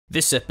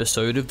This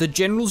episode of The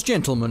General's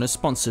Gentleman is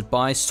sponsored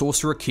by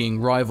Sorcerer King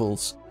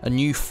Rivals, a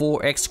new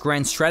 4X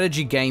grand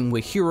strategy game where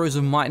heroes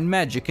of might and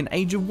magic and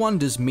Age of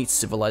Wonders meet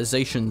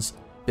civilizations.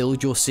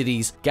 Build your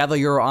cities, gather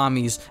your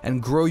armies,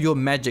 and grow your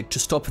magic to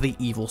stop the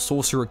evil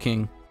Sorcerer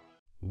King.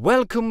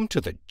 Welcome to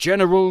The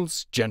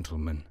General's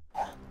Gentleman.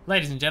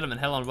 Ladies and gentlemen,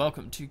 hello and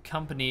welcome to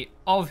Company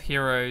of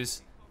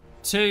Heroes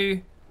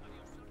 2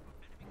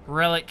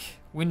 Relic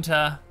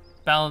Winter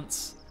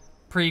Balance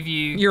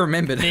Preview. You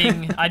remembered.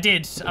 Thing. I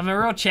did. I'm a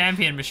real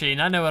champion machine.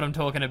 I know what I'm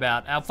talking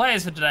about. Our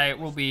players for today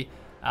will be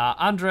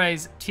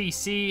Andres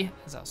TC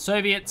as our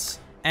Soviets.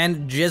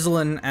 And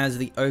Jesulin as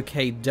the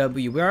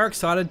OKW. We are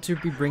excited to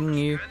be bringing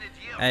you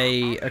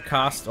a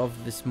cast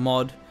of this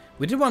mod.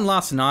 We did one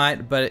last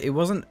night, but it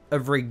wasn't a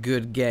very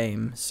good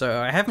game, so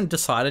I haven't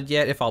decided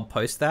yet if I'll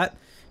post that.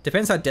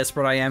 Depends how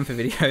desperate I am for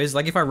videos.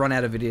 Like if I run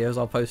out of videos,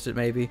 I'll post it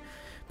maybe.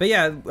 But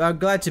yeah, I'm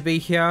glad to be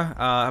here.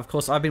 Of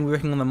course, I've been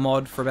working on the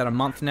mod for about a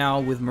month now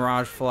with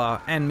Mirage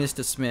Flower and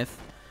Mr. Smith.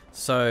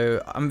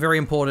 So I'm very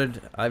important.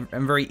 I'm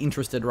very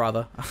interested,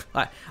 rather.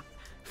 Are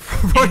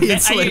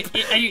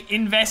you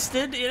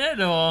invested in it,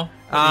 or?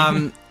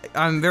 I'm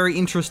very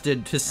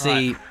interested to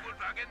see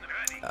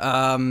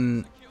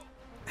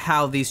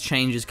how these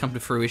changes come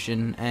to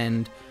fruition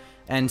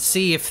and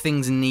see if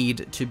things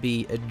need to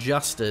be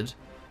adjusted.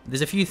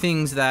 There's a few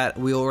things that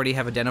we already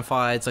have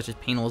identified, such as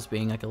Penals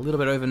being like a little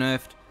bit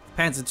over-nerfed,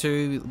 Panzer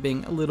II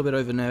being a little bit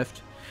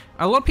over-nerfed.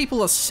 A lot of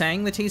people are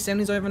saying the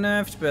T-70 is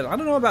over-nerfed, but I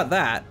don't know about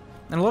that.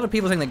 And a lot of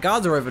people are saying the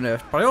guards are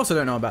over-nerfed, but I also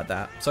don't know about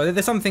that. So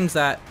there's some things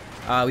that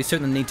we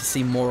certainly need to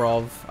see more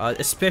of,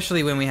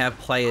 especially when we have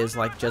players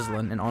like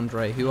Jesulin and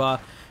Andre, who are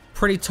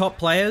pretty top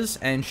players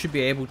and should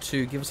be able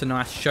to give us a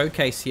nice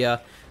showcase here.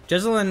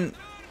 Jesulin,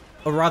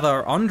 or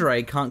rather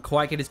Andre, can't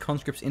quite get his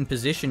conscripts in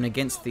position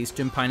against these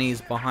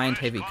Stimpineers behind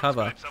heavy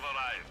cover.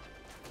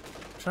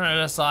 Trying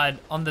to decide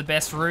on the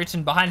best route,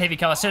 and behind heavy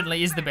cover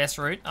certainly is the best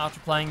route after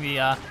playing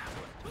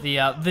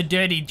the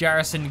dirty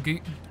garrison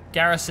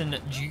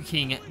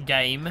duking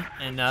game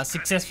and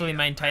successfully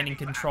maintaining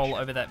control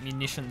over that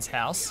munitions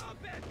house.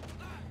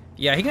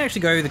 Yeah, he can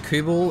actually go the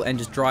Kubel and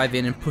just drive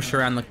in and push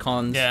around the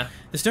cons. Yeah.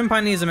 The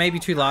Stimpineers are maybe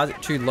too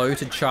low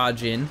to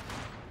charge in,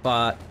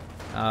 but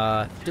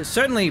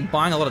certainly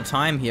buying a lot of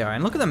time here.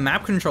 And look at the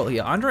map control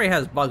here. Andre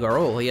has bugger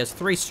all. He has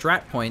 3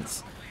 strat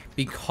points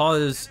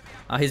because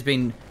he's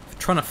been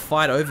trying to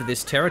fight over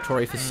this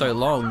territory for so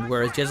long,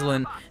 whereas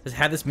Jesulin has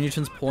had this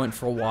munitions point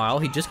for a while.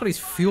 He just got his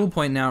fuel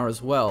point now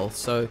as well,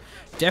 so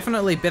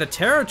definitely better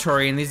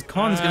territory, and these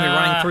cons going to be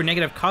running through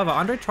negative cover.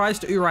 Andre tries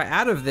to right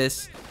out of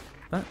this,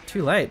 but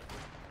too late.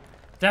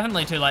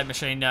 Definitely too late,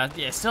 Machine.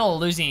 Yeah, still a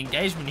losing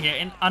engagement here,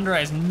 and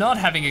Andre is not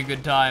having a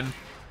good time.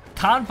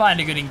 Can't find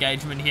a good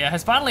engagement here.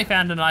 Has finally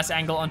found a nice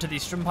angle onto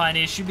these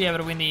Stimpineers. Should be able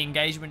to win the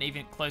engagement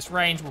even at close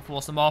range. Will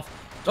force them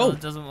off. Oh.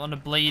 Doesn't want to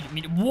bleed.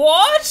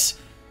 What?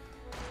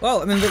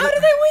 Well, I mean, how do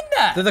they win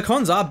that? The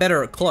cons are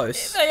better at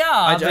close. They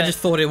are. I just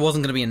thought it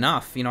wasn't going to be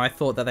enough. You know, I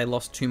thought that they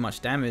lost too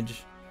much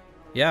damage.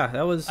 Yeah,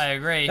 that was... I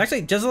agree.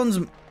 Actually,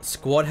 Jesulin's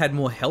squad had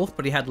more health,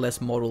 but he had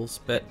less models,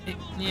 but...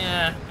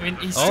 Yeah, I mean,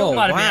 he still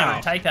might have been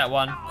able to take that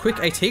one. Quick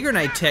AT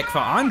grenade tech for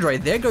Andre.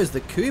 There goes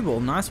the Kubel.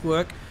 Nice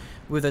work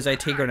with those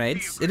AT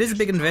grenades. It is a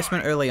big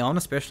investment early on,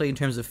 especially in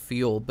terms of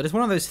fuel, but it's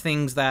one of those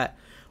things that,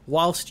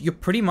 whilst you're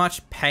pretty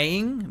much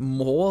paying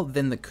more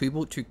than the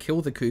Kubel to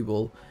kill the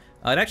Kubel,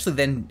 it actually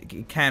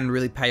then can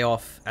really pay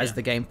off as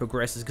the game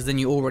progresses, because then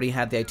you already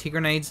have the AT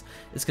grenades.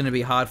 It's going to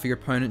be hard for your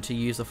opponent to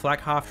use the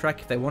flak half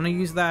track if they want to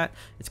use that.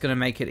 It's going to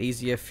make it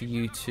easier for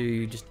you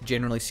to just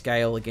generally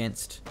scale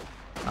against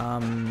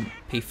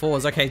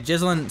P4s. Okay,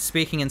 Jesulin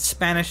speaking in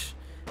Spanish.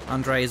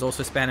 Andre is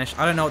also Spanish.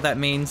 I don't know what that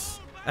means.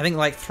 I think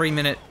like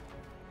 3-minute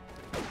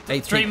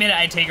AT. 3-minute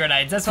AT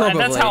grenades. That's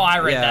how I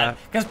read that.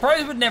 Because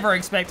pros would never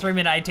expect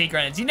 3-minute AT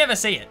grenades. You never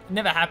see it. It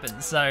never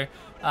happens. So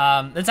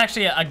that's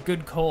actually a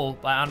good call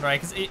by Andre,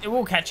 because it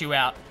will catch you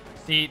out.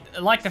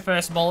 Like the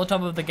first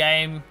Molotov of the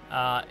game,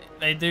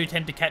 they do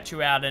tend to catch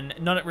you out, and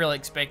not really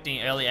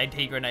expecting early AT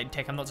grenade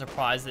tech. I'm not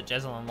surprised that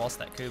Jesulin lost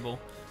that Kubel.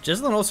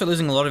 Jesulin also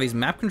losing a lot of his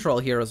map control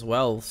here as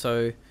well,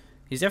 so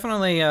he's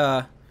definitely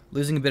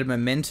losing a bit of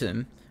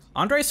momentum.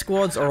 Andre's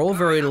squads are all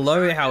very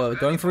low, however.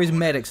 Going for his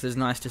medics is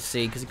nice to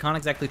see, because he can't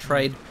exactly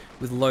trade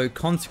with low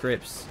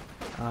conscripts.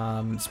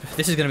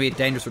 This is going to be a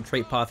dangerous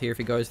retreat path here if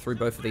he goes through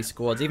both of these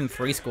squads, even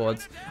 3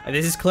 squads.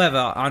 This is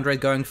clever. Andre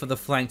going for the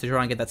flank to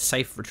try and get that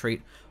safe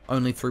retreat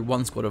only through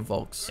 1 squad of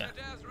Volks. Yeah.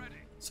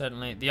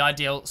 Certainly the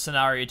ideal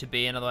scenario to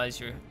be in, otherwise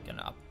you're going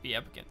to be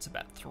up against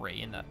about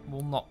 3, and that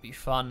will not be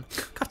fun.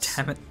 God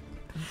damn it.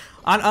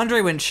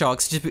 Andre went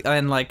shocks,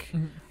 and like,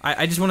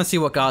 I just want to see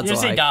what guards are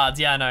like. You see guards,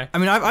 yeah, I know. I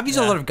mean, I've used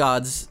a lot of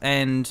guards,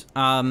 and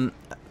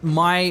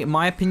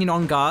my opinion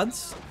on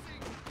guards,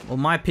 well,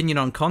 my opinion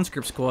on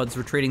conscript squads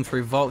retreating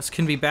through Volks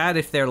can be bad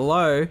if they're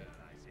low. That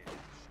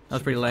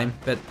was pretty lame,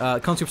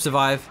 but conscripts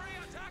survive.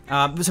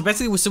 So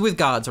basically, with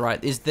guards,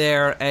 right,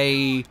 they're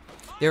a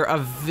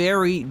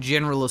very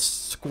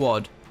generalist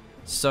squad.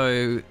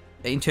 So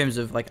in terms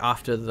of like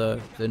after the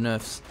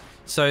nerfs.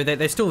 So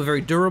they're still very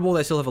durable.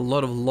 They still have a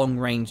lot of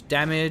long-range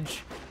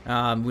damage.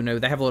 We know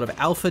they have a lot of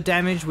alpha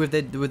damage with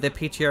their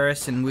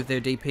PTRS and with their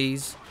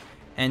DPs.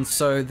 And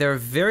so they're a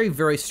very,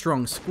 very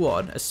strong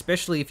squad,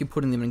 especially if you're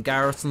putting them in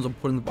garrisons or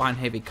putting them behind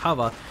heavy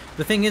cover.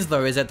 The thing is,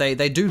 though, is that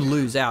they do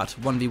lose out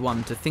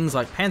 1v1 to things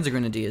like Panzer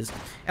Grenadiers.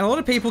 And a lot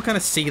of people kind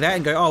of see that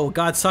and go, oh, well,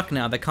 guards suck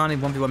now. They can't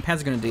even 1v1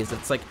 Panzer Grenadiers.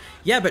 It's like,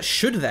 yeah, but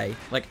should they?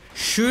 Like,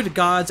 should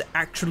guards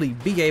actually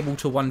be able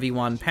to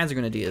 1v1 Panzer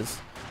Grenadiers?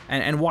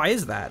 And why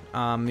is that?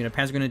 You know,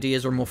 Panzer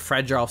Grenadiers are a more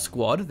fragile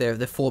squad. They're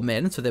 4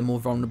 men, so they're more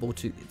vulnerable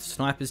to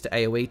snipers, to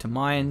AoE, to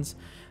mines.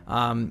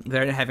 They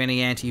don't have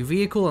any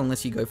anti-vehicle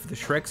unless you go for the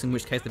Shreks, in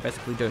which case they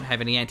basically don't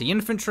have any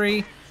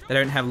anti-infantry. They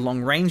don't have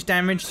long-range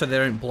damage, so they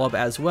don't blob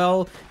as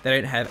well. They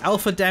don't have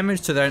alpha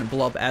damage, so they don't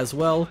blob as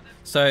well.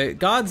 So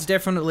guards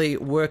definitely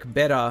work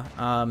better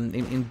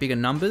in bigger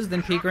numbers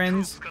than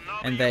P-Grens,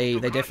 and they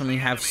definitely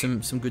have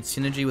some good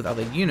synergy with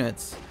other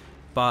units.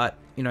 But,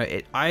 you know,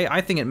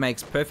 I think it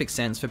makes perfect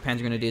sense for Panzer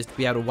Grenadiers to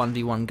be able to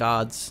 1v1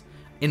 guards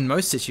in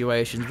most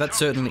situations. That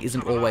certainly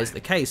isn't always the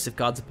case. If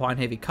guards are behind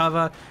heavy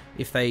cover,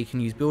 if they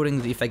can use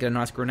buildings, if they get a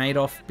nice grenade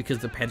off because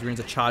the Panzer Grenadiers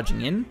are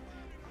charging in.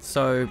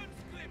 So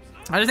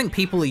I don't think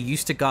people are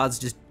used to guards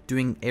just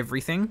doing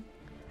everything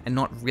and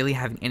not really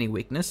having any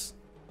weakness.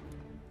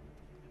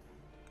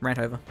 Rant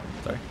over.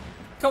 Sorry.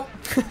 Cool.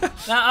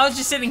 No, I was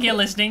just sitting here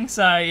listening,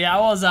 so yeah, I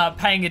was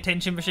paying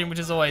attention, machine, which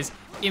is always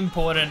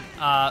important.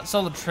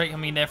 Solid trick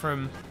coming there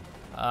from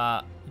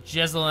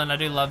Jesulin. I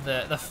do love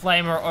the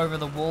flamer over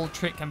the wall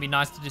trick. Can be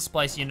nice to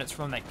displace units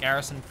from that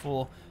garrison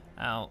for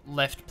our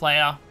left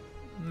player.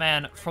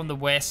 Man from the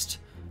west.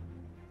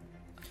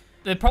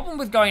 The problem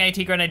with going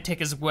AT grenade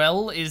tech as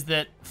well is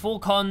that four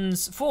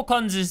cons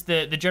is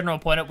the general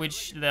point at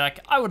which they're like,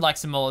 I would like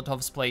some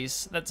Molotovs,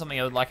 please. That's something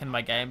I would like in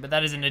my game, but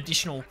that is an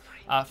additional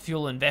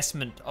fuel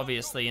investment,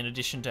 obviously, in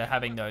addition to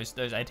having those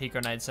AT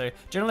grenades. So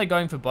generally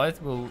going for both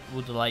will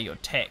delay your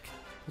tech.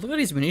 Look at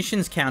his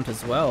munitions count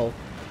as well.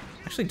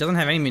 Actually doesn't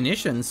have any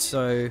munitions,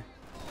 so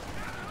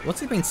what's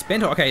he been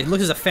spent on? Okay, it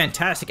looks as a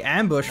fantastic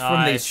ambush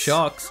from these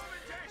shocks.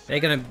 They're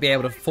going to be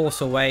able to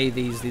force away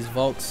these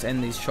Volks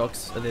and these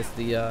shocks,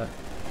 the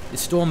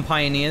Storm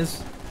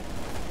Pioneers.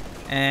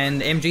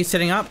 And MG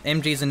setting up.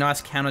 MG's a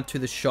nice counter to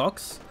the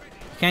shocks.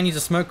 You can use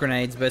the smoke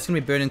grenades, but it's going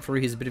to be burning through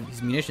a bit of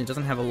his munitions.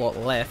 Doesn't have a lot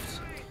left.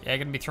 Yeah,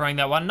 going to be throwing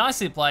that one.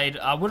 Nicely played.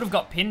 Would have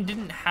got pinned.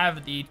 Didn't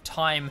have the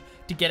time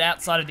to get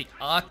outside of the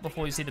arc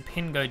before you see the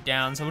pin go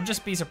down. So we'll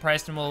just be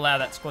suppressed and we'll allow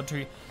that squad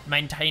to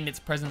maintain its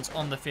presence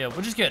on the field,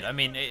 which is good. I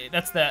mean,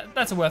 that's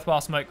a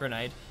worthwhile smoke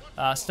grenade.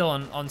 Still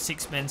on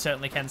 6 men,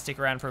 certainly can stick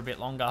around for a bit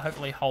longer.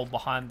 Hopefully hold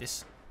behind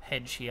this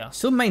hedge here.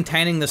 Still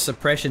maintaining the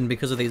suppression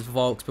because of these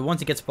Volks, but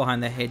once he gets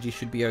behind the hedge, he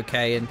should be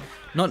okay. And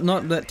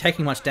not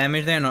taking much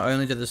damage there. Not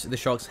only do the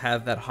shocks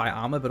have that high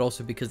armor, but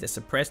also because they're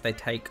suppressed, they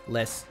take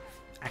less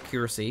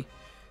accuracy.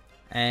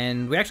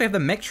 And we actually have the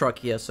mech truck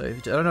here, so I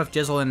don't know if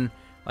Jesulin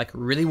like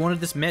really wanted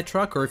this mech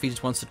truck or if he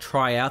just wants to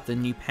try out the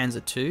new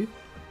Panzer II.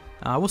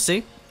 We'll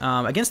see.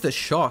 Against the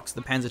shocks,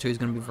 the Panzer II is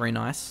going to be very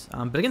nice.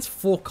 But against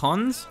 4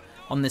 cons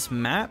on this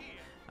map,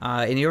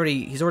 and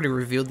he's already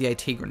revealed the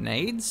AT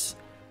grenades.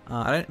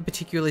 I don't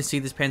particularly see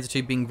this Panzer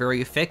II being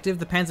very effective.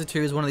 The Panzer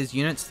II is one of these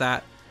units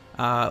that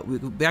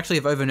we actually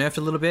have over-nerfed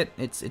a little bit.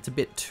 It's a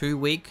bit too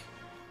weak.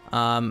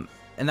 And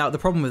the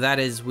problem with that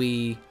is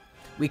we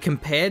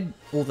compared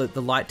all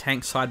the light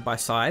tanks side by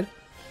side,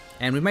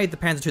 and we made the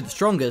Panzer II the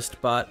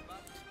strongest, but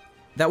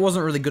that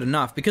wasn't really good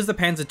enough. Because the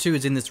Panzer II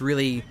is in this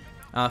really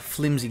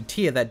flimsy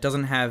tier that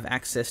doesn't have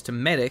access to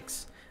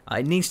medics,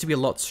 it needs to be a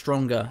lot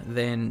stronger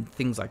than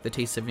things like the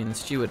T-70 and the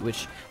Stuart,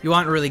 which you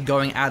aren't really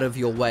going out of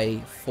your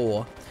way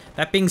for.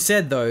 That being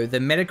said, though, the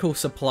medical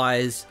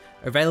supplies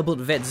available at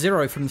Vet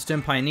 0 from the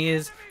Storm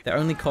Pioneers, they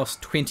only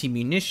cost 20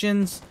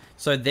 munitions,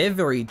 so they're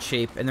very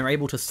cheap, and they're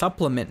able to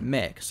supplement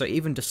mech. So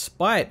even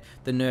despite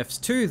the nerfs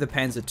to the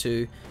Panzer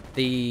II,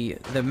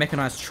 the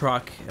mechanized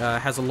truck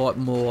has a lot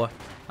more,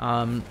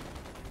 a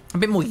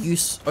bit more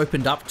use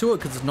opened up to it,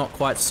 because it's not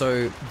quite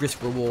so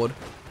risk-reward.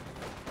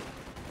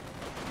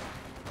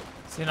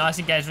 So a nice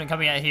engagement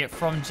coming out here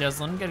from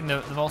Jesulin, getting the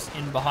Volks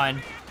in behind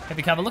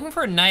heavy cover. Looking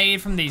for a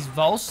nade from these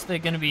Volks. They're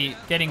going to be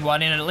getting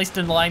one in, and at least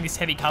denying this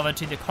heavy cover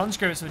to the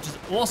conscripts, which is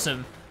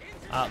awesome.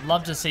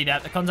 Love to see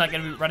that. The cons aren't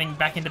going to be running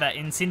back into that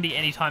Incendy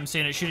anytime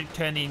soon. It should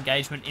turn the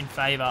engagement in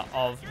favor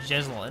of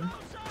Jesulin.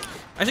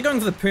 Actually going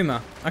for the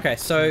Puma. Okay,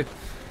 so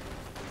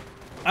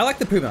I like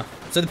the Puma.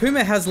 So the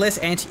Puma has less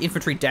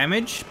anti-infantry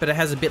damage, but it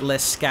has a bit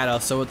less scatter,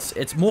 so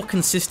it's more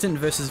consistent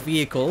versus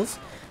vehicles,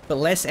 but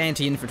less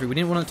anti-infantry. We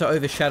didn't want it to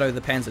overshadow the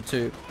Panzer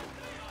II.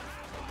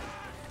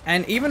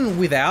 And even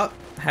without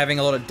having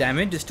a lot of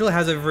damage, it still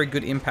has a very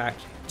good impact,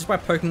 just by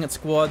poking at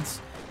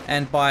squads,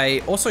 and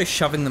by also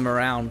shoving them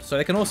around. So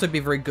it can also be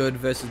very good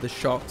versus the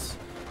shocks,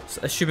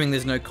 assuming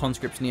there's no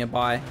conscripts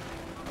nearby.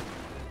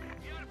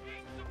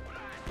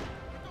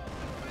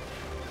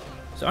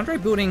 So Andre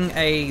building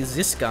a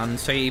Zis gun,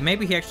 so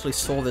maybe he actually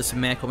saw this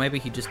mech, or maybe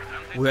he just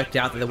worked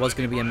out that there was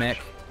going to be a mech.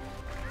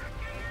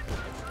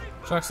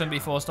 Shocks going to be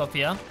forced off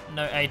here.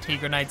 No AT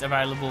grenades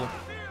available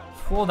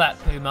for that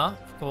Puma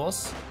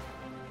course.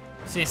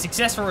 See a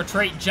successful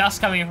retreat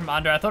just coming in from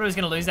under. I thought he was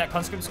going to lose that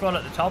conscript squad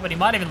at the top, and he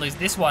might even lose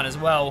this one as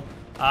well.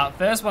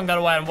 First one got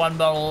away in one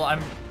bottle.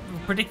 I'm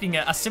predicting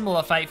a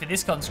similar fate for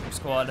this conscript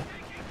squad.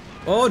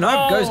 Oh,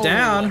 no, goes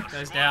down.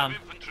 Goes down.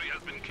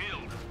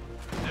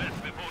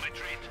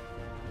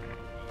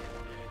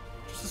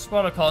 Just a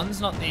squad of cons,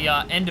 not the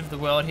end of the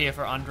world here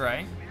for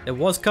Andre. There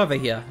was cover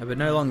here, but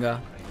no longer.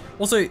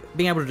 Also,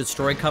 being able to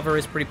destroy cover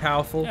is pretty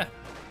powerful. Yeah.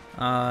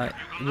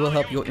 It will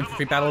help your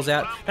infantry battles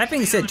out. That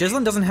being said,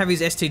 Jesulin doesn't have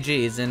his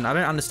STGs, and I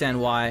don't understand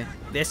why.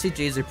 The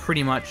STGs are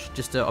pretty much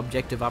just an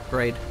objective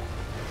upgrade.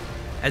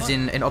 As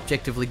in, an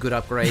objectively good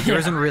upgrade. There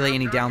isn't really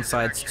any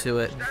downsides to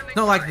it.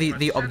 Not like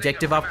the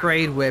objective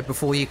upgrade, where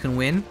before you can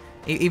win,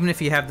 even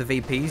if you have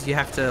the VPs, you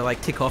have to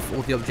like tick off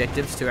all the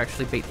objectives to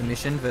actually beat the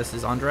mission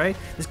versus Andre.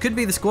 This could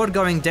be the squad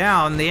going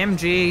down. The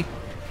MG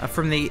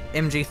from the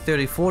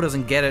MG34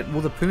 doesn't get it.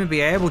 Will the Puma be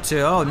able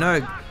to? Oh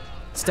no.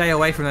 Stay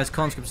away from those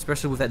conscripts,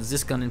 especially with that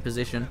Jesulin in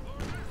position.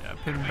 Yeah,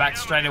 put him back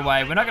straight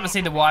away. We're not going to see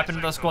the wipe, and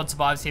the squad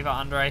survives here for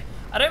Andre.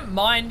 I don't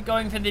mind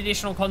going for the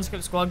additional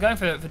conscript squad. Going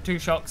for 2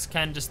 shocks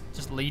can just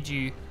lead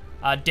you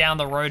down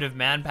the road of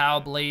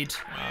manpower bleed.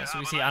 So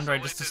we see Andre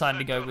just deciding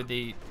to go with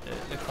the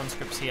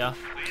conscripts here.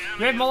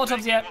 Do we have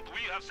Molotovs yet?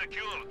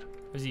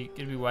 Or is he going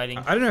to be waiting?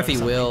 I don't know if he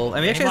will.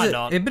 I mean, he actually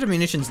has a bit of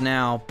munitions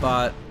now,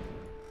 but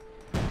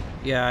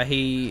yeah,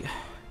 he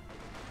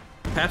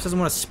perhaps doesn't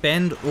want to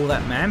spend all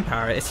that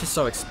manpower. It's just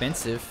so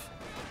expensive.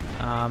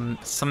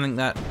 Something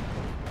that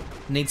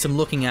needs some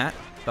looking at,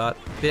 but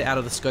a bit out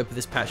of the scope of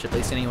this patch at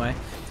least anyway.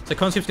 So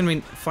Conscript's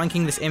going to be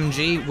flanking this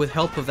MG with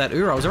help of that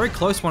Uro. It was a very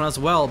close one as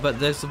well, but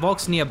there's the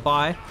Volks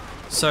nearby,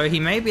 so he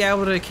may be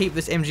able to keep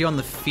this MG on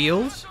the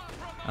field. It's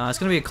going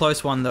to be a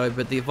close one though,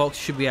 but the Volks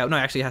should be able... No,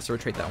 actually he has to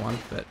retreat that one,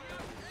 but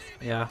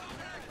yeah.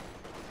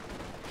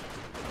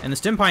 And the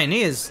Stim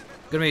Pioneers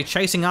going to be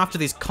chasing after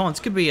these cons.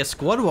 Could be a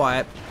squad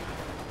wipe.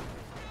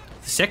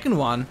 The second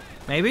one,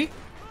 maybe?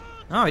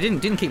 Oh, he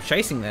didn't keep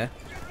chasing there.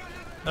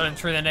 Not in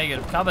through the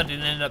negative cover,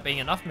 didn't end up being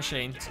enough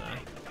machine, so.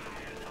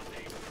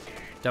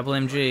 Double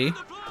MG.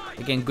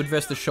 Again, good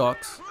versus the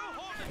shocks.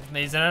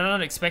 There's an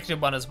unexpected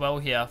one as well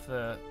here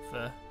for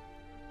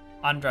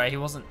Andre. He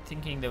wasn't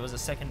thinking there was a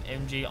second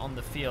MG on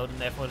the field, and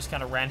therefore just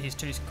kind of ran his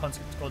 2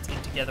 conscript squads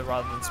in together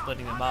rather than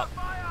splitting them up.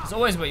 It's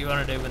always what you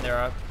want to do when there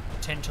are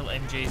potential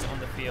MGs on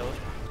the field.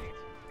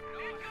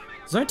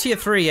 There's no tier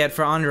 3 yet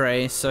for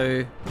Andre,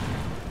 so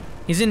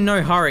he's in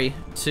no hurry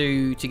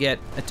to get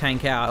a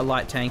tank out, a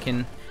light tank,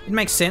 and it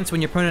makes sense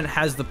when your opponent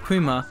has the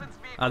Puma.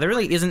 There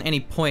really isn't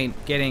any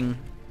point getting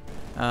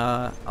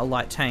a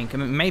light tank. I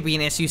mean, maybe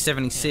an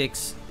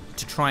Su-76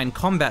 to try and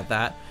combat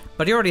that,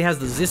 but he already has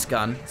the Zis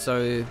gun,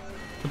 so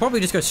he'll probably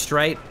just go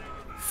straight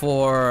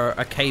for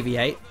a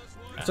KV-8.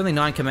 It's only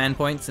 9 command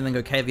points, and then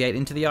go KV-8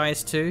 into the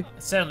IS-2. I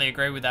certainly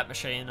agree with that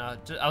machine. I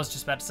was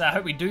just about to say, I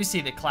hope we do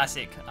see the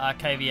classic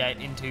KV-8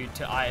 into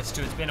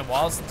IS-2. It's been a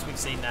while since we've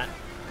seen that.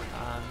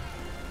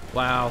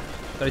 Wow,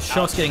 those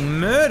shots getting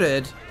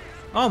murdered.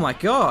 Oh my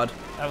god.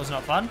 That was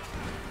not fun.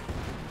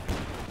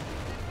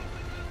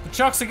 But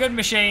Shock's a good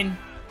machine.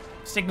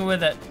 Sticking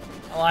with it.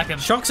 I like him.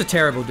 Shocks are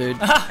terrible, dude.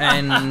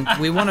 And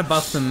we want to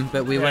buff them,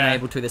 but we weren't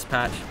able to this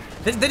patch.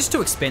 They're just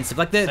too expensive.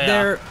 Like,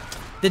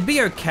 they'd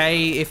be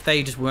okay if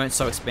they just weren't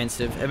so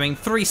expensive. I mean,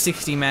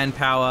 360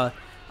 manpower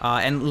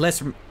and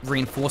less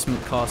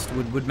reinforcement cost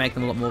would make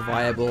them a lot more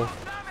viable.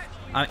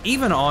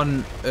 Even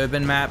on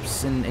urban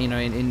maps and, you know,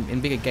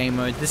 in bigger game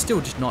modes, they're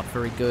still just not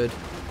very good.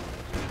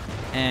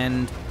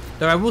 And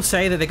though I will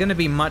say that they're going to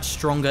be much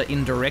stronger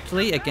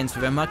indirectly against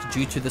Wehrmacht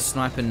due to the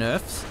sniper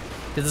nerfs.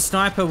 Because the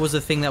sniper was the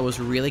thing that was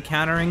really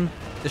countering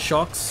the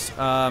shocks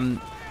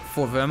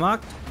for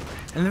Wehrmacht.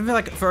 And then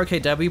like for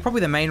OKW, probably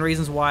the main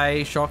reasons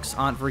why shocks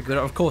aren't very good,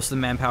 of course the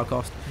manpower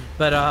cost,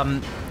 but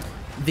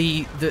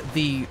the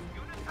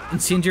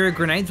incendiary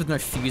grenades with no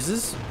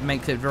fuses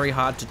makes it very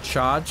hard to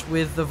charge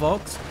with the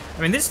Volks.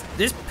 I mean, this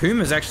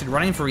Puma's actually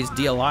running for his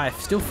dear life,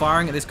 still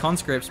firing at this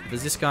conscripts, but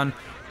there's this gun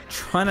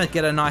trying to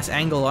get a nice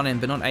angle on him,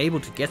 but not able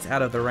to get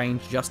out of the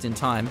range just in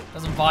time.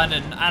 Doesn't find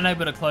it, and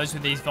unable to close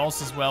with these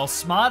Volks as well.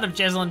 Smart of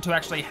Jesulin to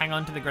actually hang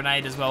on to the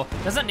grenade as well.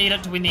 Doesn't need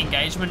it to win the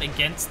engagement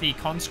against the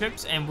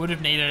conscripts, and would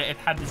have needed it if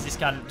had the Zis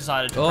gun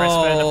decided to press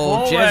further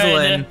forward.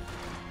 Jesulin.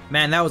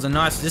 Man, that was a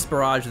nice Zis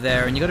barrage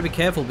there, and you got to be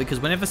careful because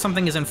whenever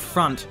something is in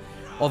front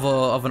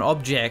of an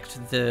object,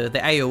 the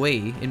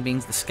AoE, it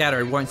means the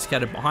scatter won't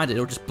scatter behind it,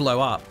 it'll just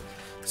blow up.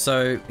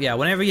 So yeah,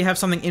 whenever you have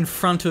something in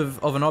front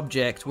of an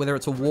object, whether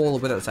it's a wall or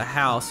whether it's a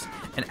house,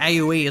 an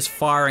AoE is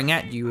firing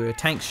at you, a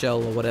tank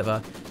shell or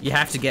whatever, you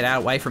have to get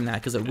out away from that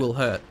because it will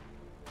hurt.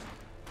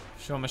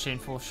 Sure, machine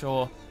for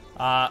sure.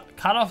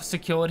 Cutoff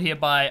secured here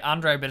by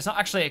Andre, but it's not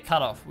actually a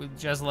cutoff with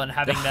Jesulin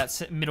having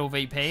that middle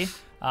VP.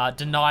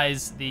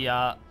 Denies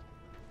the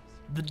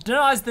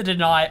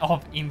deny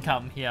of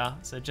income here.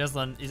 So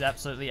Jesulin is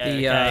absolutely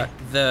A-okay.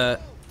 The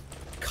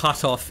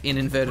cutoff in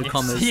inverted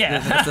commas. Yeah.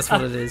 That's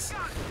what it is.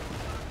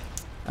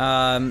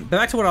 But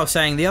back to what I was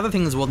saying, the other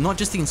thing is, well, not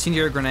just the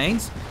incendiary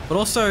grenades, but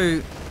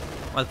also,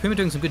 well, the Puma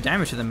doing some good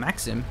damage to the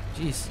Maxim.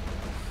 Jeez.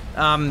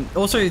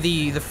 Also,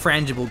 the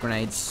frangible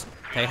grenades.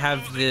 They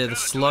have the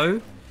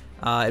slow.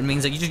 It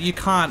means that you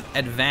can't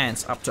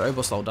advance up to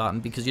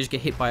Obersoldaten because you just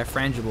get hit by a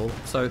frangible.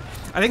 So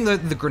I think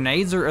the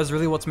grenades are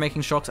really what's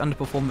making Shocks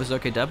underperform versus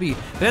OKW.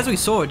 But as we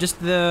saw, just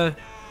the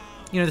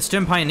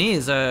Stern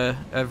Pioneers are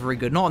very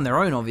good, not on their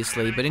own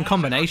obviously, but in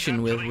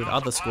combination with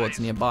other squads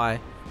nearby,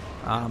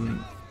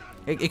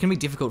 it can be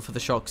difficult for the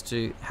Shocks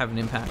to have an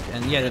impact.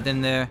 And yeah,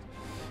 then they're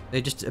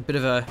just a bit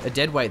of a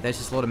dead weight. There's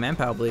just a lot of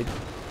manpower bleed.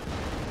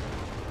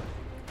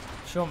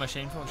 Sure,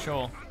 Machine, for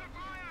sure.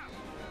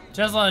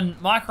 Jesulin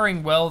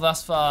microing well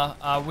thus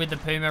far with the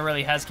Puma,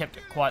 really has kept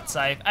it quite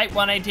safe.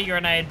 8-1 AT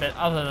grenade, but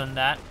other than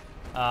that,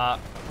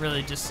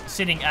 really just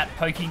sitting at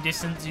poking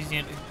distance, using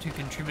it to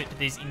contribute to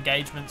these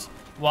engagements,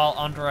 while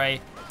Andre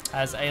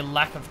has a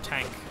lack of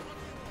tank.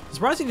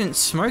 Surprised he didn't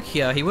smoke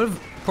here. He would have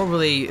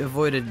probably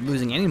avoided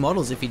losing any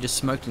models if he just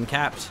smoked and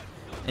capped.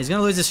 He's going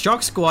to lose his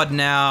Shock squad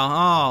now.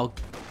 Oh,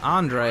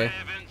 Andre.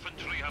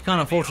 You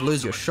can't afford to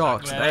lose your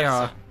Shocks.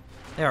 Yeah,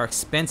 they are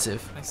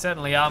expensive. They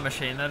certainly are,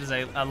 Machine. That is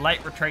a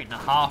late retreat and a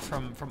half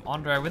from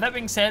Andre. With that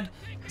being said,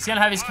 he's going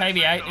to have his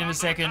KV-8 in a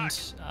second.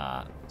 It's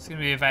going to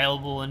be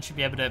available and should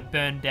be able to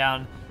burn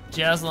down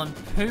Jesulin.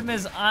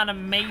 Pumas aren't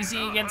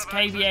amazing against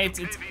KV-8s.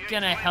 It's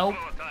going to help,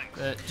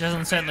 but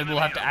Jesulin certainly will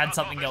have to add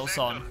something else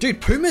on.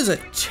 Dude, Pumas are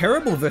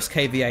terrible versus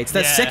KV-8s.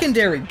 That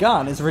secondary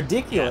gun is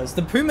ridiculous.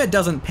 The Puma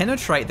doesn't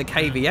penetrate the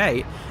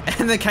KV-8,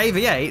 and the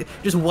KV-8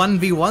 just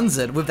 1v1s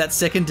it with that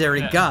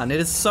secondary gun.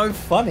 It is so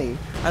funny.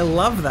 I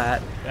love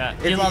that.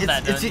 Yeah, you love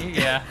that, don't you?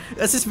 Yeah.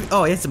 That's just,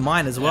 oh, it's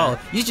mine as well.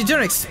 You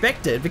don't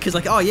expect it, because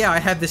like, oh yeah, I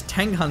have this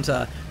tank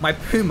hunter, my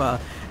Puma,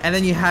 and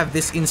then you have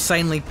this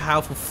insanely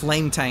powerful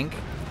flame tank,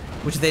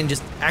 which then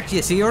just actually,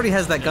 so he already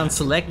has that gun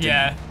selected.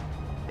 Yeah.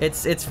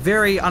 It's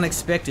very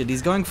unexpected.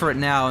 He's going for it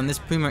now, and this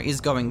Puma is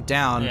going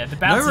down. Yeah, the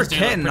bounces do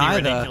look pretty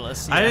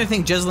ridiculous. Yeah. I don't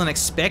think Jesulin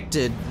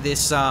expected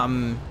this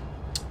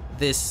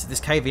this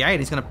KV-8.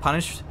 He's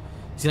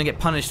gonna get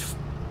punished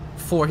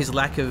for his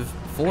lack of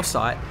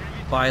foresight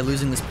by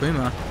losing this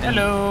Puma. And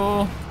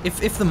hello.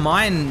 If the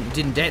mine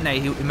didn't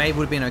detonate, he would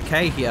have been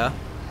okay here.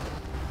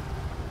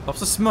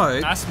 Pops a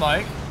smoke. Nice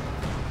smoke.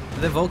 Are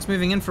the Volks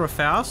moving in for a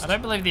Faust? I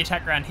don't believe the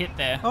attack round hit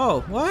there.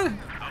 Oh, what?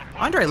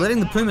 Andre letting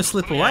the Puma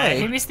slip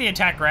away. He missed the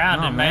attack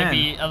round and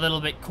maybe a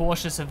little bit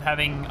cautious of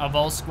having a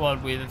Vol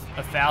squad with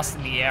a Faust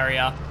in the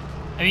area.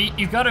 I mean,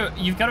 you've got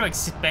to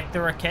expect the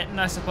Raketten,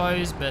 I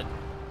suppose, but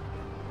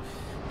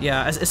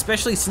yeah,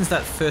 especially since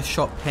that first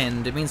shot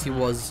penned, it means he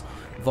was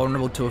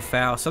vulnerable to a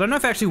Faust. I don't know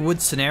if it actually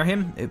would snare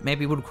him. It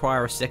maybe would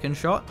require a second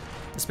shot,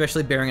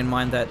 especially bearing in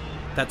mind that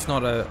that's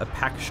not a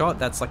pack shot.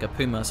 That's like a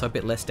Puma, so a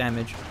bit less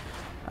damage.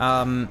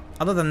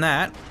 Other than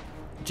that,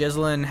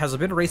 Jesulin has a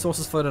bit of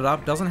resources floated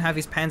up, doesn't have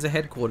his Panzer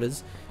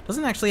headquarters,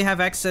 doesn't actually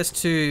have access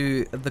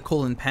to the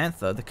Callum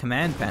Panther, the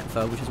Command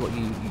Panther, which is what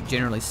you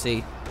generally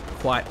see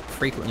quite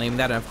frequently. I mean,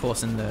 that, of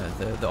course, in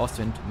the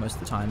Ostwind most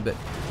of the time. But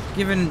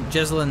given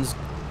Jesulin's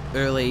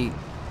early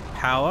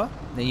power,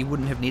 then you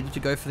wouldn't have needed to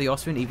go for the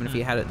Ostwind, even if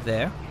he had it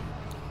there.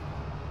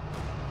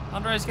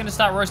 Andre's going to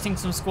start roasting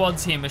some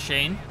squads here,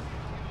 Machine.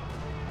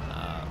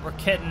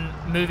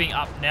 Raketten moving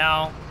up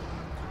now.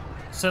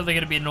 Certainly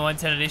going to be an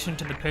annoyance in addition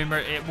to the Puma.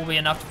 It will be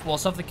enough to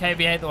force off the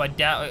KV-8, though I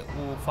doubt it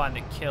will find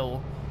a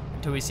kill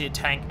until we see a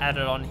tank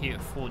added on here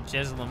for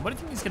Jesulin. What do you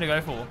think he's going to go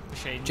for,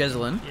 Machine?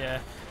 Jesulin? Yeah.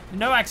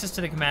 No access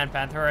to the Command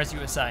Panther, as you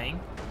were saying.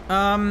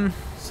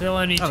 Still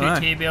only 2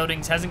 tier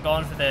buildings. Hasn't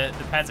gone for the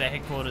Panzer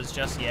headquarters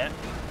just yet.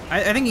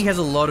 I think he has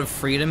a lot of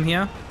freedom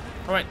here.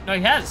 Oh, wait. No,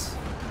 he has.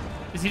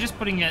 Is he just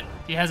putting it...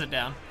 He has it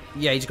down.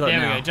 Yeah, he's got it now.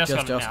 There we go. Just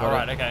got it now.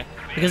 Alright, okay.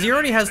 Because he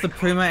already has the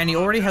Puma and he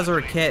already has a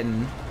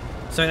Raketten.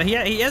 So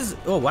he has...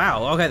 Oh,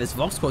 wow. Okay, this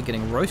Volk squad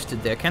getting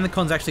roasted there. Can the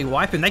cons actually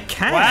wipe him? They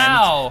can!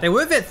 Wow! They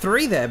were vet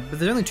 3 there, but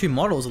there's only 2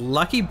 models.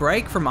 Lucky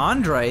break from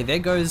Andre. There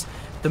goes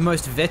the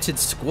most vetted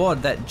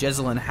squad that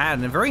Jesulin had.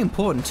 And very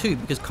important, too,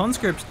 because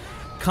conscripts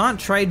can't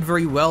trade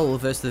very well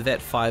versus the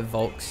vet 5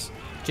 Volks.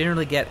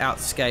 Generally get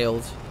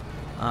outscaled.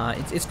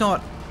 It's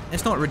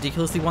not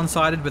ridiculously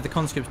one-sided, but the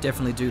conscripts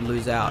definitely do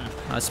lose out,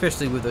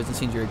 especially with those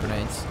incendiary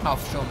grenades. Oh,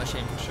 for sure,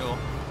 Machine, for sure.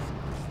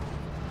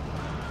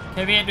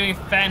 KV-8 doing a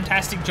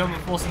fantastic job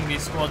of forcing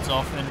these squads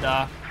off,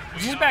 and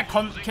it's just about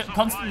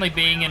constantly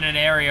being in an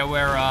area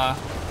where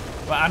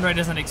Andre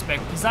doesn't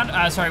expect, where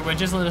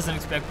Jesulin doesn't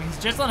expect, because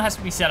Jesulin has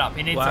to be set up.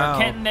 He needs a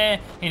Raketten there,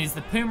 he needs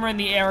the Puma in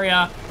the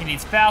area, he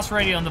needs Faust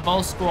ready on the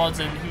Vol squads,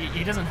 and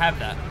he doesn't have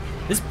that.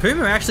 This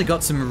Puma actually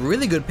got some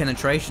really good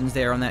penetrations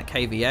there on that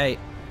KV-8,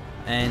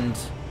 and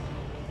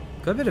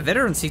got a bit of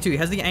veterancy too. He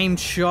has the aimed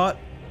shot,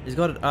 he's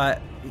got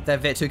that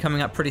Vet 2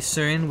 coming up pretty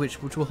soon,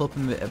 which will help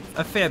him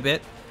a fair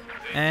bit.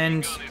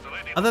 And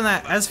other than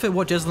that, as for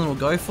what Jesulin will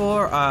go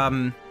for, I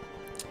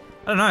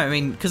don't know, I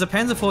mean, because a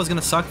Panzer IV is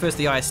going to suck versus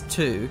the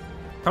IS-2.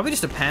 Probably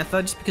just a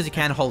Panther, just because he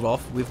can hold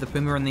off with the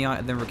Puma and the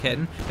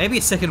Raketten. Maybe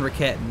a second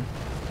Raketten,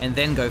 and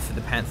then go for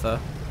the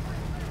Panther.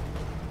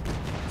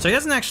 So he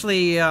doesn't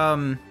actually,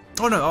 oh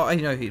no,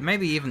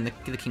 maybe even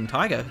the King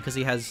Tiger, because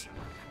he has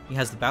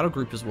the battle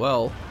group as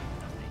well.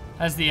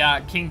 has the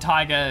King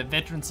Tiger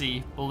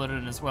veterancy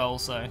bulletin as well,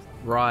 so...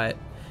 Right.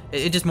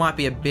 It just might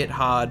be a bit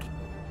hard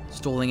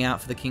stalling out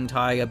for the King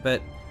Tiger,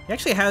 but he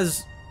actually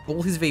has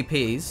all his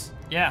VPs.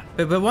 Yeah.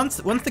 But once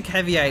the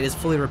KV-8 is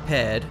fully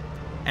repaired,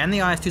 and the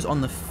IS-2's on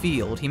the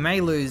field, he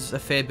may lose a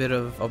fair bit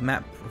of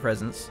map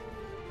presence.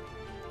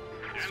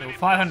 Still,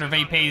 500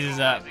 VPs is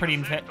a pretty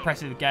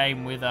impressive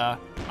game with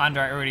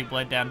Andre already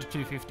bled down to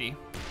 250.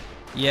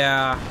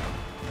 Yeah.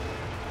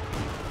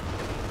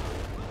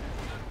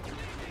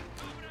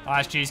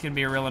 ISG is going to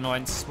be a real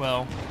annoyance as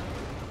well.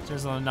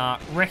 Jesulin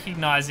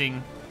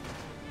recognizing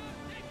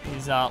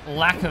his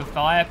lack of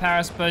firepower,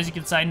 I suppose you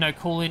could say. No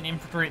coolant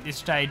infantry at this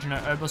stage, no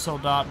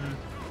Obersoldaten.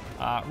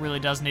 Really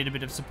does need a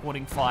bit of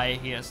supporting fire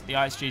here, so the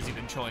ISG is a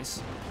good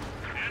choice.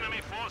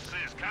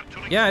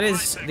 Yeah, it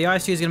is. The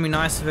ISG is going to be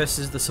nice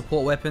versus the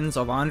support weapons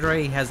of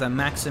Andre. He has a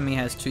Maxim, he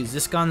has 2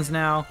 Zis guns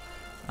now.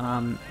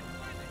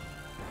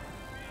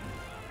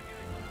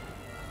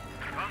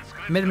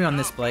 Meta me on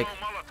this, Blake.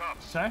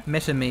 Sorry?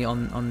 Meta me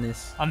on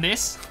this. On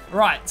this?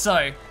 Right,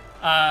 so...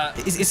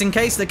 it's in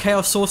case the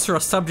Chaos Sorcerer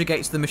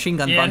subjugates the machine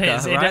gun bunker, it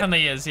is. right? It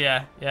definitely is,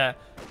 yeah.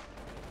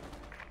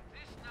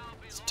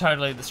 It's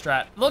totally the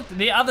strat. Look,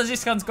 the other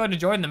Zis gun's going to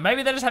join them.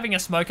 Maybe they're just having a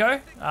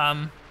smoko.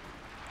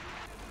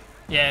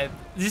 Yeah,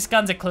 Zis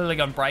guns are clearly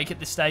going to break at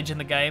this stage in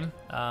the game.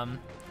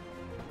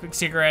 Quick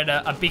cigarette,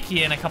 a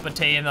bicky and a cup of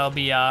tea, and they'll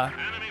be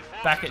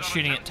back at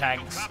shooting at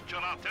tanks.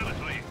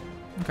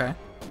 Okay.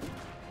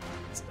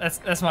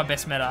 That's my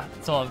best meta.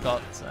 That's all I've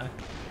got, so...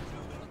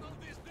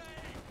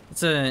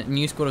 It's a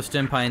new squad of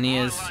Stern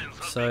Pioneers,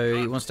 so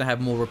he wants to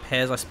have more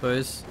repairs, I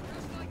suppose.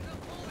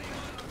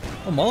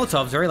 Oh,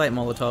 Molotovs, very late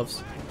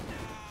Molotovs.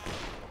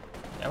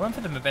 Yeah, I went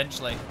for them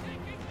eventually.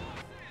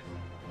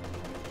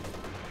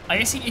 I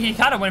guess he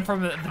kind of went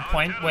from the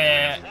point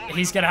where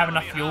he's going to have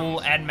enough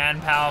fuel and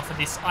manpower for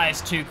this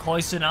IS-2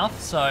 close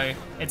enough, so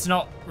it's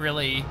not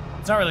really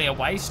a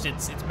waste.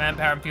 It's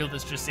manpower and fuel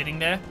that's just sitting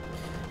there.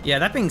 Yeah,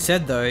 that being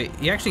said though,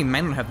 he actually may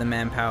not have the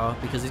manpower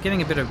because he's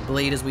getting a bit of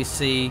bleed as we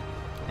see.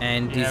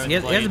 And he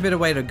has a bit of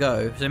way to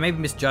go, so maybe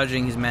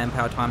misjudging his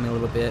manpower timing a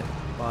little bit,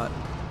 but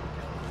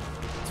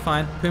it's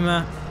fine.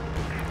 Puma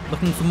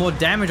looking for more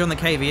damage on the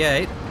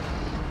KV-8.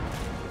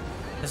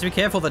 Has to be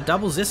careful of the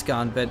double Zis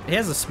gun, but he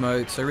has a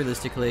smoke, so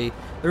realistically,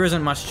 there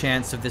isn't much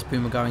chance of this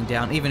Puma going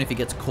down, even if he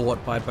gets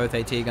caught by both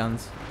AT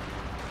guns.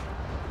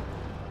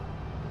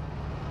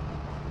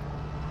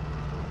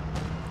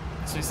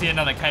 So we see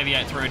another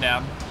KV-8 through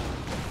down.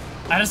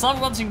 And as long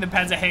as watching the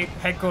Panzer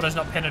headquarters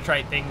not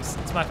penetrate things,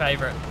 it's my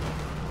favourite.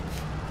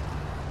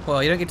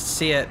 Well, you don't get to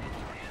see it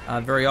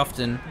very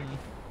often,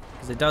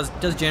 because it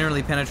does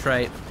generally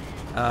penetrate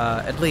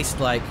at least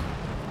like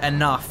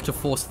enough to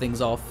force things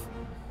off,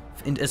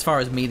 as far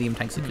as medium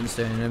tanks are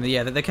concerned. And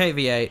yeah, the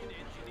KV-8,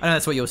 I know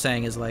that's what you're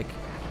saying, is like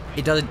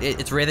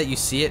it's rare that you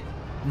see it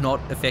not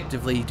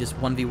effectively just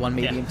 1v1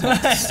 medium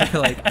tanks.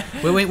 So like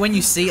when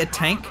you see a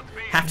tank,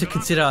 have to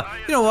consider,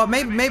 you know what,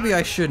 maybe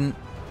I shouldn't,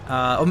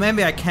 or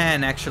maybe I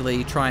can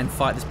actually try and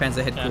fight this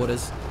Panzer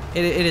headquarters.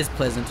 Yeah. It is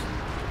pleasant.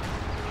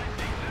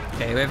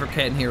 Okay, we have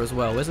Raketten here as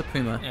well. Where's the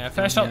Puma? Yeah,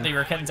 first shot, the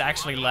Raketten's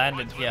actually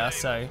landed here,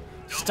 so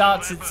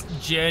starts its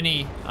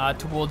journey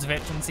towards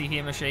veterancy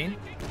here, machine.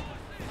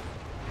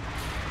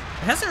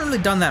 It hasn't really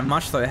done that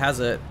much though,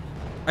 has it?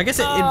 I guess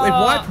it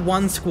wiped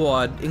one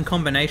squad in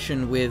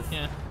combination with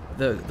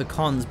the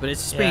cons, but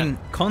it's just been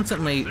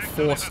constantly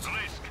forced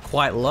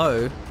quite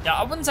low. Yeah,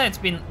 I wouldn't say it's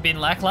been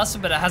lackluster,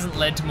 but it hasn't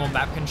led to more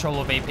map control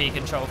or VP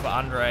control for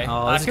Andre.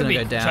 Oh, this is gonna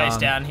go down. Chased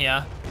down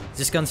here.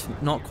 This gun's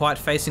not quite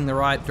facing the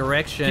right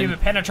direction. Puma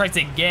penetrates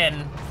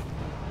again.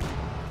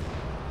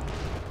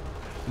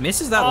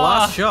 Misses that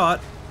last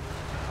shot.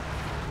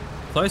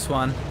 Close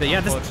one. But yeah,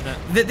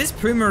 this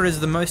Puma is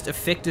the most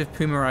effective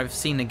Puma I've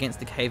seen against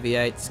the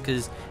KV-8s,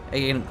 because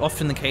again,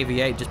 often the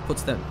KV-8 just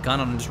puts the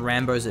gun on and just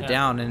Rambos it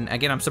down. And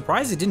again, I'm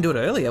surprised he didn't do it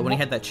earlier when he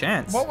had that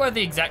chance. What were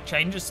the exact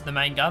changes to the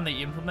main gun that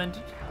you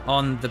implemented?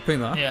 On the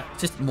Puma? Yeah.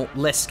 Just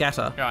less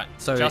scatter. Right,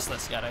 so just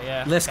less scatter,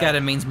 yeah. Less scatter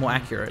means more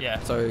accurate. Yeah.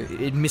 So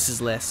it misses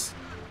less.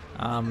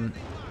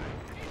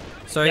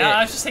 So yeah,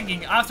 I was just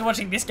thinking, after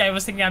watching this game, I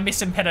was thinking I missed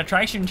some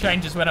penetration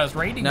changes when I was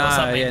reading or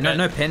something. Yeah,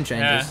 no pen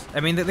changes.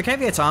 I mean, the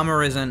KV-8's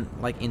armor isn't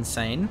like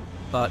insane,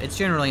 but it's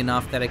generally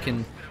enough that it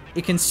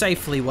can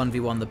safely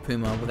 1v1 the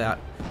Puma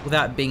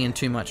without being in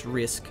too much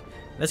risk.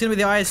 That's gonna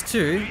be the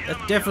IS-2.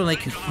 That definitely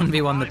can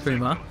 1v1 the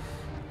Puma,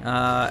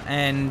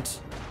 and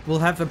will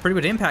have a pretty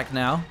good impact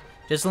now.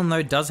 Jesulin,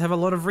 though, does have a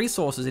lot of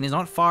resources, and he's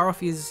not far off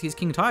his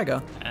King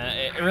Tiger.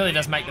 It really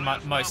does make the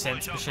most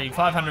sense, Machine.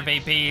 500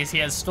 VPs, he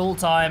has stall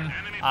time,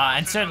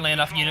 and certainly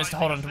enough units to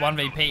hold on to 1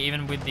 VP,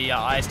 even with the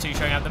IS-2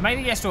 showing up. The main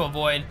thing he has to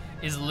avoid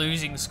is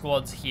losing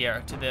squads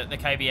here to the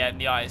KV-8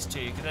 and the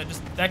IS-2,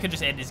 because that could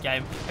just end his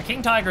game. A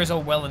King Tiger is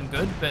all well and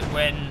good, but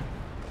when...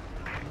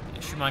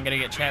 Schumann gonna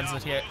get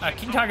chancelled here.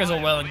 King Tiger is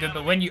all well and good,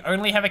 but when you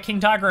only have a King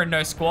Tiger and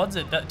no squads,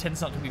 it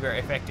tends not to be very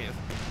effective.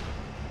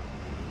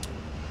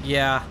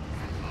 Yeah.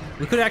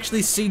 We could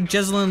actually see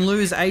Jesulin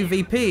lose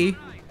AVP.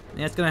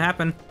 Yeah, it's gonna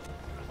happen.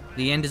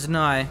 The end is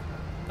nigh.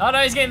 Oh no,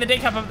 he's getting the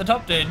decap up the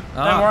top, dude.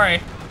 Don't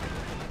worry.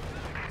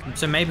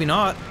 So maybe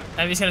not.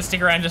 Maybe he's gonna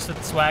stick around just with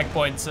the swag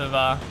points of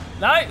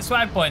no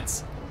swag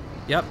points.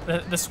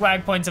 Yep. The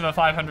swag points of a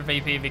 500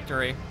 VP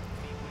victory.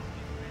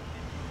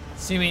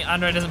 Assuming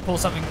Andre doesn't pull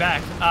something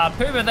back.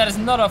 Puma, that is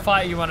not a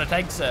fight you want to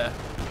take, sir.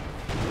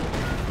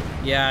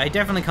 Yeah, he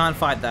definitely can't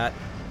fight that.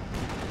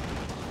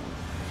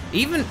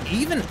 Even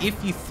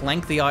if you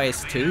flank the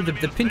IS-2,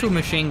 the Pintle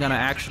machine gunner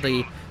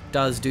actually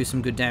does do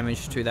some good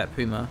damage to that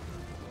Puma.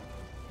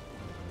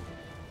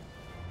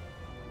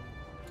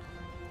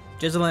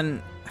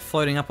 Jesulin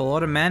floating up a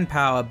lot of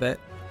manpower, but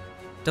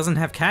doesn't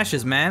have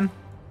caches, man.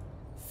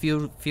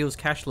 Feels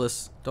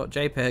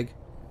cashless.jpg.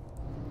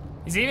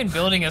 He's even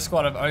building a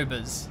squad of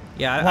obers.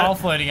 Yeah, while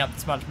floating up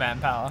this much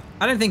manpower.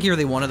 I don't think he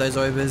really wanted those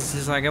obers.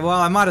 He's like, well,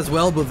 I might as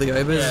well build the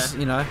obers,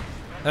 you know.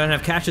 I don't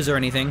have caches or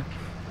anything.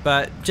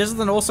 But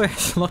Jesulin also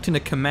has locked in a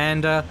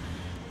commander.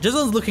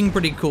 Jesulin's looking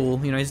pretty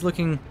cool. You know, he's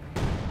looking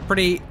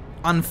pretty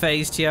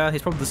unfazed here.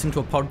 He's probably listening to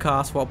a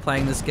podcast while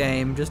playing this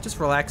game. Just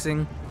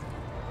relaxing.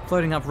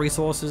 Floating up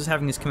resources,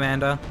 having his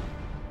commander.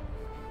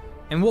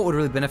 And what would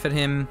really benefit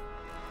him?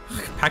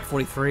 Pack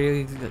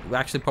 43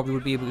 actually probably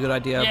would be a good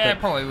idea. Yeah,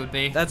 but probably would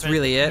be. That's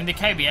really it. And the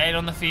KB8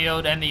 on the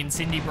field and the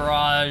Incendy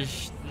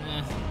barrage.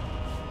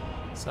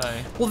 So.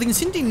 Well, the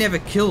Incendy never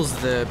kills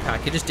the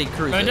pack. It just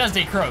decrews Well, it does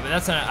decrew, but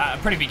that's a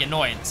pretty big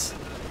annoyance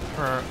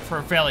for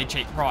a fairly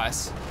cheap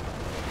price.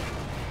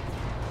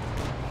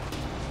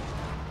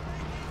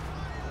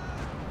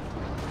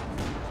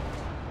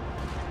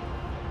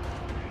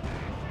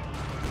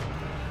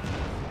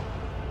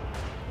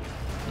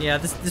 Yeah,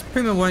 this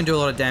Puma won't do a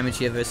lot of damage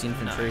here versus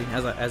infantry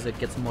as it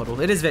gets modeled.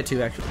 It is Vet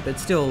 2 actually, but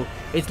still,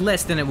 it's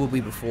less than it will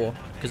be before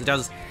because it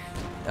does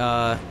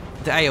the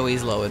AOE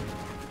is lowered.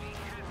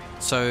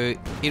 So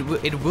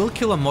it will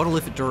kill a model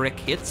if it direct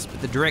hits, but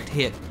the direct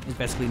hit is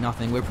basically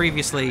nothing. Where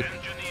previously,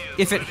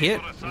 if it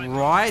hit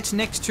right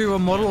next to a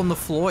model on the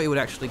floor, it would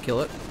actually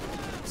kill it.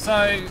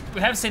 So we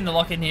have seen the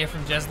lock in here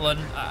from Jesulin.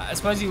 I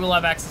suppose you will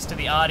have access to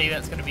the Arty.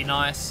 That's going to be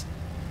nice.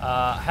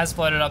 Has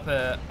floated up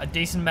a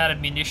decent amount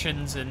of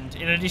munitions, and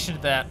in addition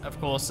to that, of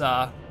course,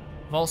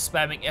 Volt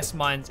spamming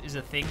S-mines is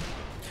a thing.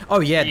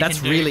 Oh yeah,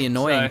 that's really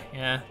annoying. So,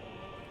 yeah.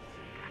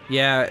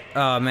 Yeah,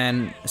 oh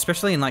man,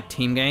 especially in like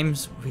team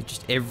games, with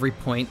just every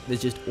point,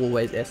 there's just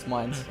always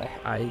S-mines.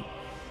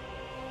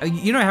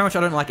 You know how much I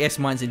don't like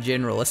S-mines in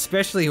general,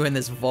 especially when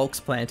there's Volks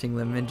planting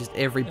them, and just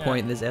every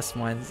point there's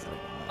S-mines.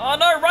 Oh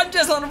no, run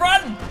Jesulin,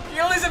 run!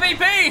 You'll lose a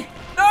VP!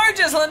 No,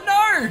 Jesulin,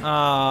 no!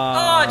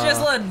 Oh,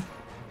 Jesulin!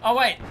 Oh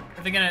wait,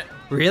 are they gonna...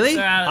 Really?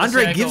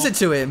 Andre gives it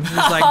to him. He's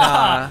like,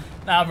 nah.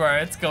 Nah, bro,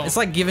 it's cool. It's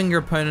like giving your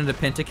opponent a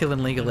pentakill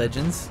in League of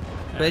Legends,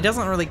 but it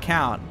doesn't really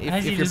count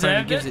if your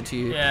opponent gives it to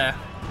you. Yeah.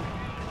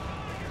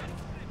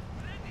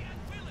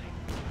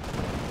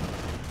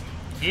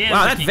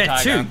 Wow, that's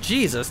Vet 2.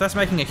 Jesus, that's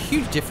making a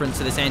huge difference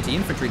to this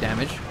anti-infantry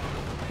damage.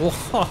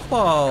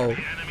 Whoa.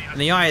 And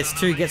the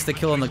IS-2 gets the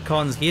kill on the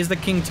cons. Here's the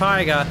King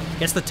Tiger,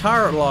 gets the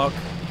turret lock.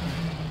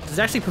 Does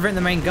it actually prevent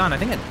the main gun? I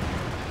think it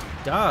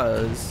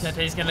does.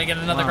 He's gonna get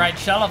another great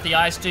shell off. The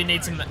IS-2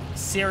 needs some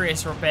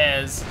serious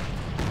repairs.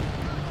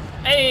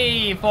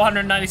 Hey,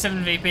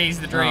 497 VP's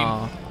the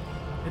dream.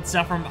 Good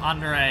stuff from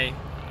Andre.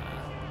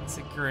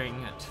 Securing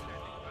it.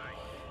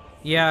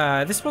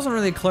 Yeah, this wasn't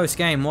really a close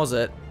game, was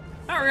it?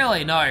 Not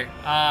really, no.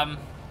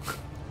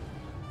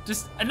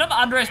 Just, not that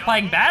Andre's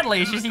playing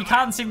badly, it's just he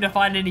can't seem to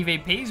find any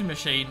VP's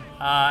machine.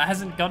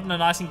 Hasn't gotten a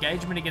nice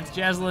engagement against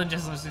Jesulin.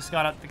 Jesulin's just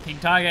got up the King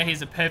Tiger.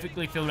 He's a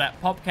perfectly filled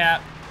out pop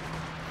cap.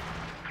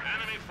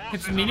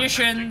 Gives some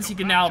munitions. He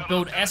can now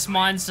build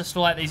S-mines to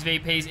stall out these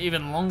VPs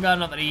even longer.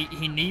 Not that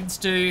he needs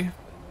to.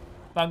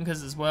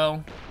 Bunkers as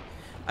well.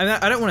 I mean,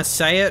 I don't want to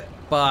say it,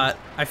 but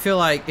I feel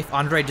like if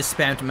Andre just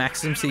spammed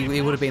Maxims,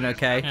 he would have been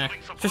okay. Yeah.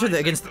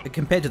 Especially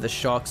compared to the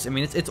Shocks. I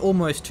mean, it's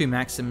almost 2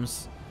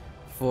 Maxims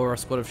for a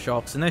squad of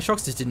Shocks, and those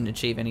Shocks just didn't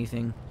achieve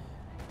anything.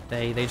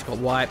 They just got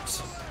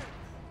wiped,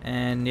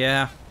 and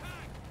yeah,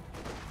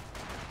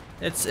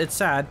 it's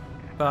sad,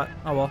 but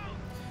oh well.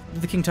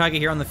 The King Tiger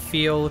here on the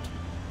field.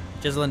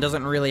 Jesulin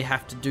doesn't really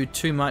have to do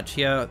too much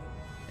here.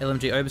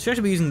 LMG Obers. Should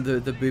actually be using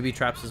the booby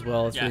traps as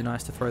well. It's really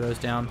nice to throw those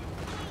down.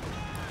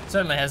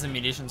 Certainly has the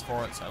munitions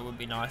for it, so it would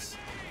be nice.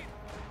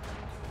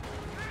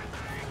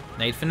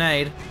 Nade for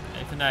nade.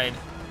 Nade for nade.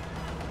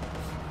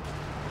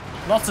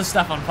 Lots of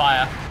stuff on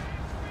fire.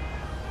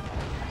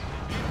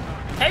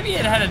 KB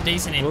had a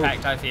decent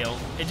impact, I feel.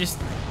 It just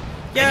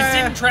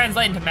didn't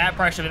translate into map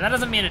pressure, but that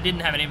doesn't mean it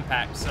didn't have an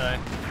impact, so...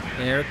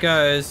 There it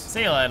goes.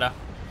 See you later.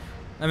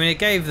 I mean, it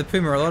gave the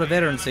Puma a lot of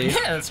veterancy.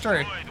 Yeah, that's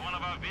true.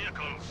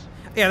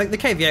 Yeah, the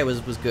KVA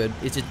was good.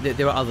 It's just,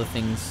 there were other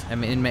things. I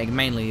mean,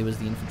 mainly it was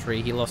the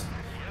infantry. He lost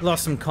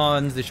some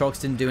cons. The Shocks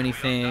didn't do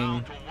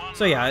anything.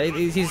 So yeah,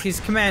 his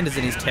commanders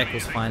and his tech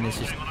was fine. It's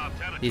just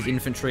his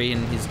infantry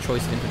and his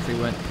choice of infantry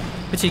weren't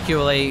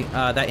particularly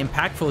that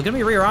impactful. It's gonna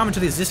be rear armor to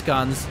these Zis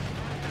guns.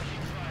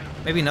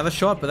 Maybe another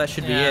shot, but that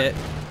should be it.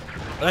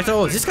 But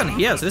that's Zis gun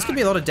here, so this could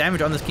be a lot of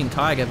damage on this King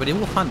Tiger, but it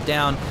will hunt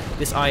down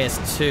this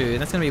IS-2,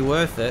 and that's gonna be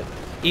worth it.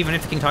 Even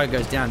if the King Tiger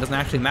goes down, it doesn't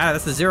actually matter.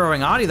 That's the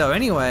zeroing Arty though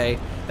anyway.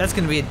 That's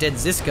going to be a dead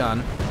Zis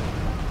gun.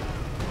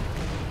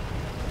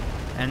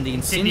 And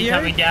the Cindy Incendiary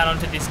coming down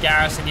onto this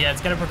garrison. Yeah,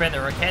 it's going to prevent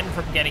the Rocket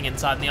from getting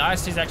inside. And the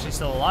IS-2's actually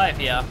still alive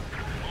here.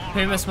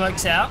 Puma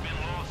smokes out.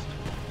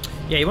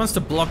 Yeah, he wants to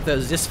block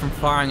those discs from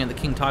firing at the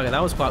King Tiger.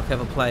 That was quite a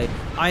clever play.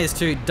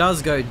 IS-2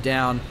 does go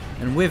down,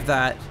 and with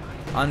that,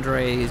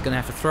 Andre is going to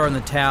have to throw in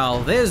the towel.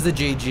 There's the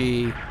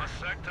GG,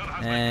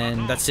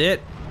 and that's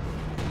it.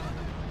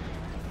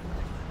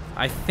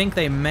 I think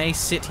they may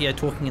sit here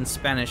talking in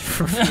Spanish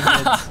for a few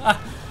minutes.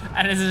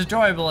 And as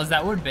enjoyable as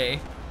that would be.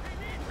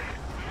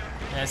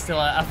 Yeah, still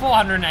a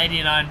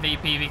 489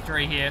 VP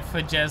victory here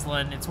for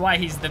Jesulin. It's why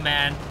he's the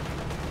man.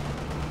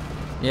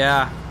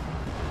 Yeah.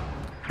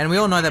 And we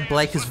all know that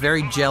Blake is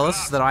very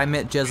jealous that I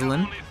met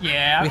Jesulin.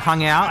 Yeah. We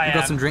hung out, we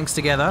got some drinks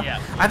together.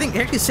 Yeah. I think he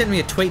actually sent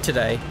me a tweet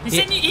today.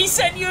 He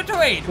sent you a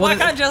tweet? Why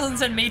can't Jesulin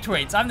send me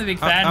tweets? I'm the big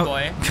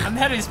fanboy. I'm the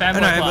head of his fanboy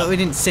club. No, but he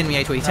didn't send me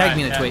a tweet. He tagged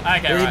me in a tweet.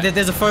 Okay, right.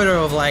 There's a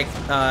photo of like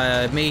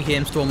me,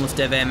 him, Stormless,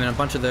 DevM, and a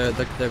bunch of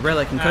the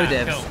Relic and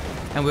co-devs. Cool.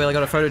 And we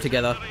got a photo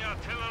together.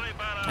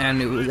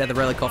 And it was at the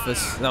Relic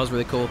office. That was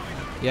really cool.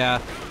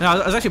 Yeah. No,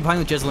 I was actually playing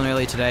with Jesulin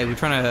earlier today. We were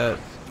trying to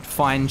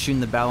fine-tune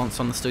the balance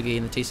on the Stuggy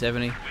and the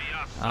T70.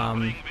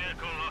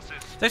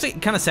 It's actually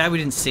kind of sad we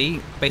didn't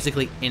see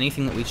basically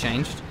anything that we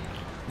changed.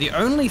 The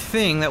only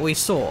thing that we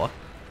saw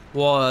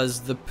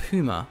was the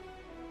Puma.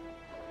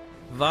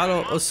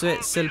 Valo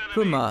osue sel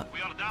Puma.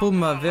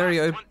 Puma very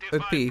OP,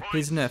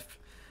 please nerf.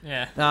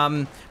 Yeah.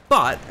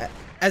 But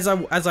as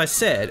I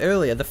said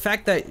earlier, the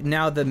fact that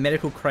now the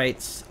medical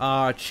crates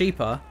are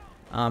cheaper,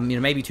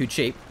 maybe too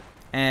cheap,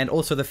 and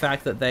also the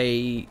fact that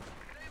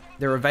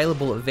they're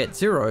available at Vet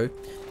Zero,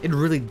 it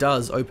really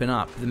does open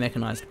up the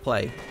mechanized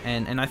play,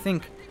 and I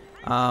think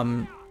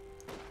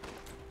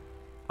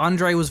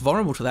Andre was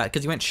vulnerable to that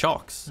because he went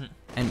shocks,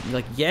 and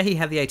like he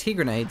had the AT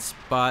grenades,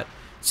 but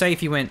say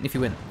if you went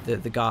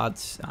the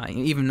guards,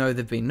 even though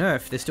they've been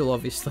nerfed, they're still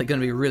obviously going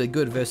to be really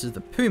good versus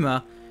the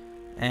Puma,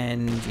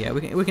 and yeah,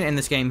 we can end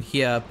this game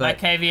here. But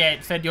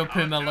KV8 fed your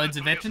Puma loads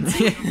of veterans.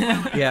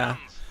 Yeah.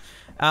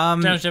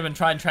 Gentlemen,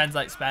 try and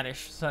translate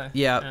Spanish. So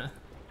yeah.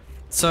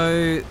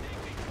 So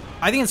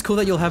I think it's cool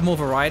that you'll have more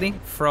variety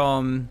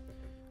from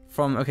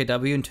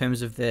OKW in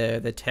terms of their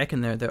tech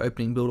and their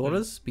opening build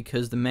orders,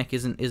 because the mech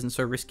isn't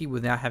so risky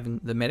without having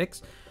the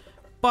medics.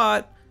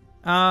 But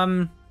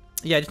yeah,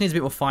 it just needs a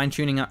bit more fine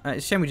tuning.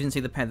 Shame we didn't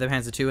see the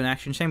Panzer II in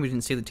action. Shame we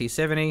didn't see the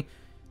T70.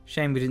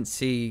 Shame we didn't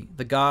see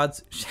the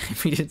guards. Shame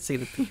we didn't see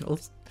the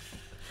penals.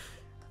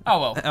 Oh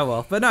well. Oh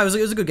well. But no, it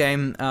was a good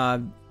game.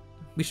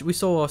 We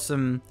saw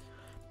some.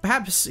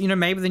 Perhaps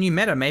maybe the new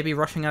meta. Maybe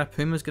rushing out of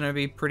Puma is going to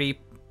be pretty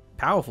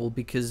powerful,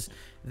 because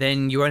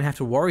then you won't have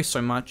to worry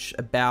so much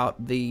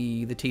about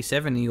the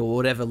T70 or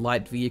whatever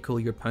light vehicle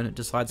your opponent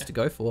decides to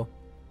go for.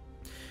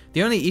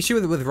 The only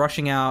issue with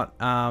rushing out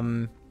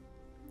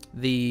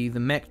the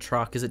mech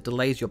truck is it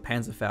delays your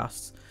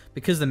Panzerfausts,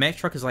 because the mech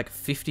truck is like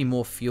 50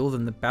 more fuel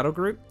than the battle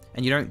group,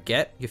 and you don't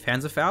get your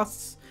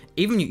Panzerfausts,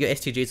 even your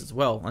STGs as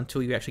well,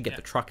 until you actually get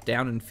the truck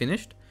down and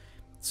finished.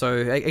 So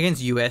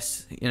against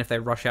US, if they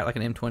rush out like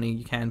an M20,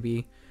 you can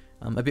be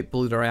a bit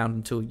bullied around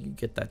until you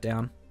get that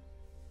down.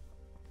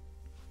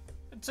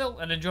 It's still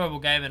an enjoyable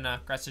game, and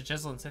congrats to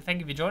Jesulin. So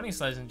thank you for joining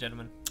us, ladies and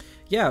gentlemen.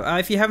 Yeah,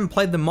 if you haven't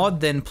played the mod,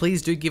 then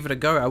please do give it a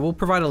go. I will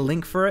provide a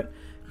link for it.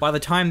 By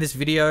the time this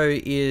video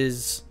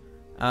is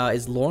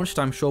launched,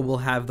 I'm sure we'll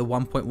have the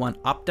 1.1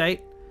 update.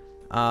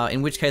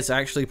 In which case,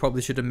 I actually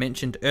probably should have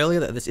mentioned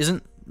earlier that this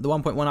isn't the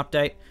 1.1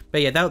 update.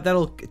 But yeah,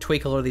 that'll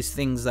tweak a lot of these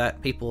things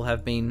that people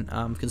have been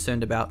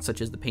concerned about,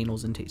 such as the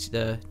penals and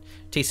the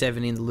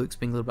T70 and the Lukes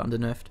being a little bit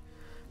undernerfed.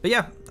 But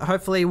yeah,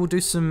 hopefully we'll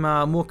do some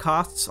more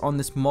casts on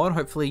this mod.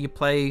 Hopefully you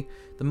play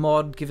the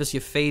mod, give us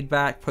your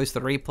feedback, post the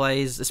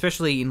replays,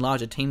 especially in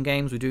larger team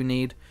games. We do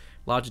need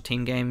larger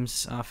team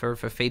games for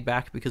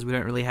feedback, because we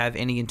don't really have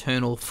any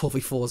internal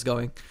 4v4s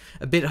going.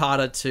 A bit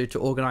harder to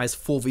organize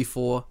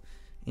 4v4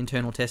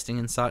 internal testing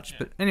and such. Yeah.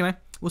 But anyway,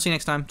 we'll see you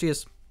next time.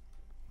 Cheers.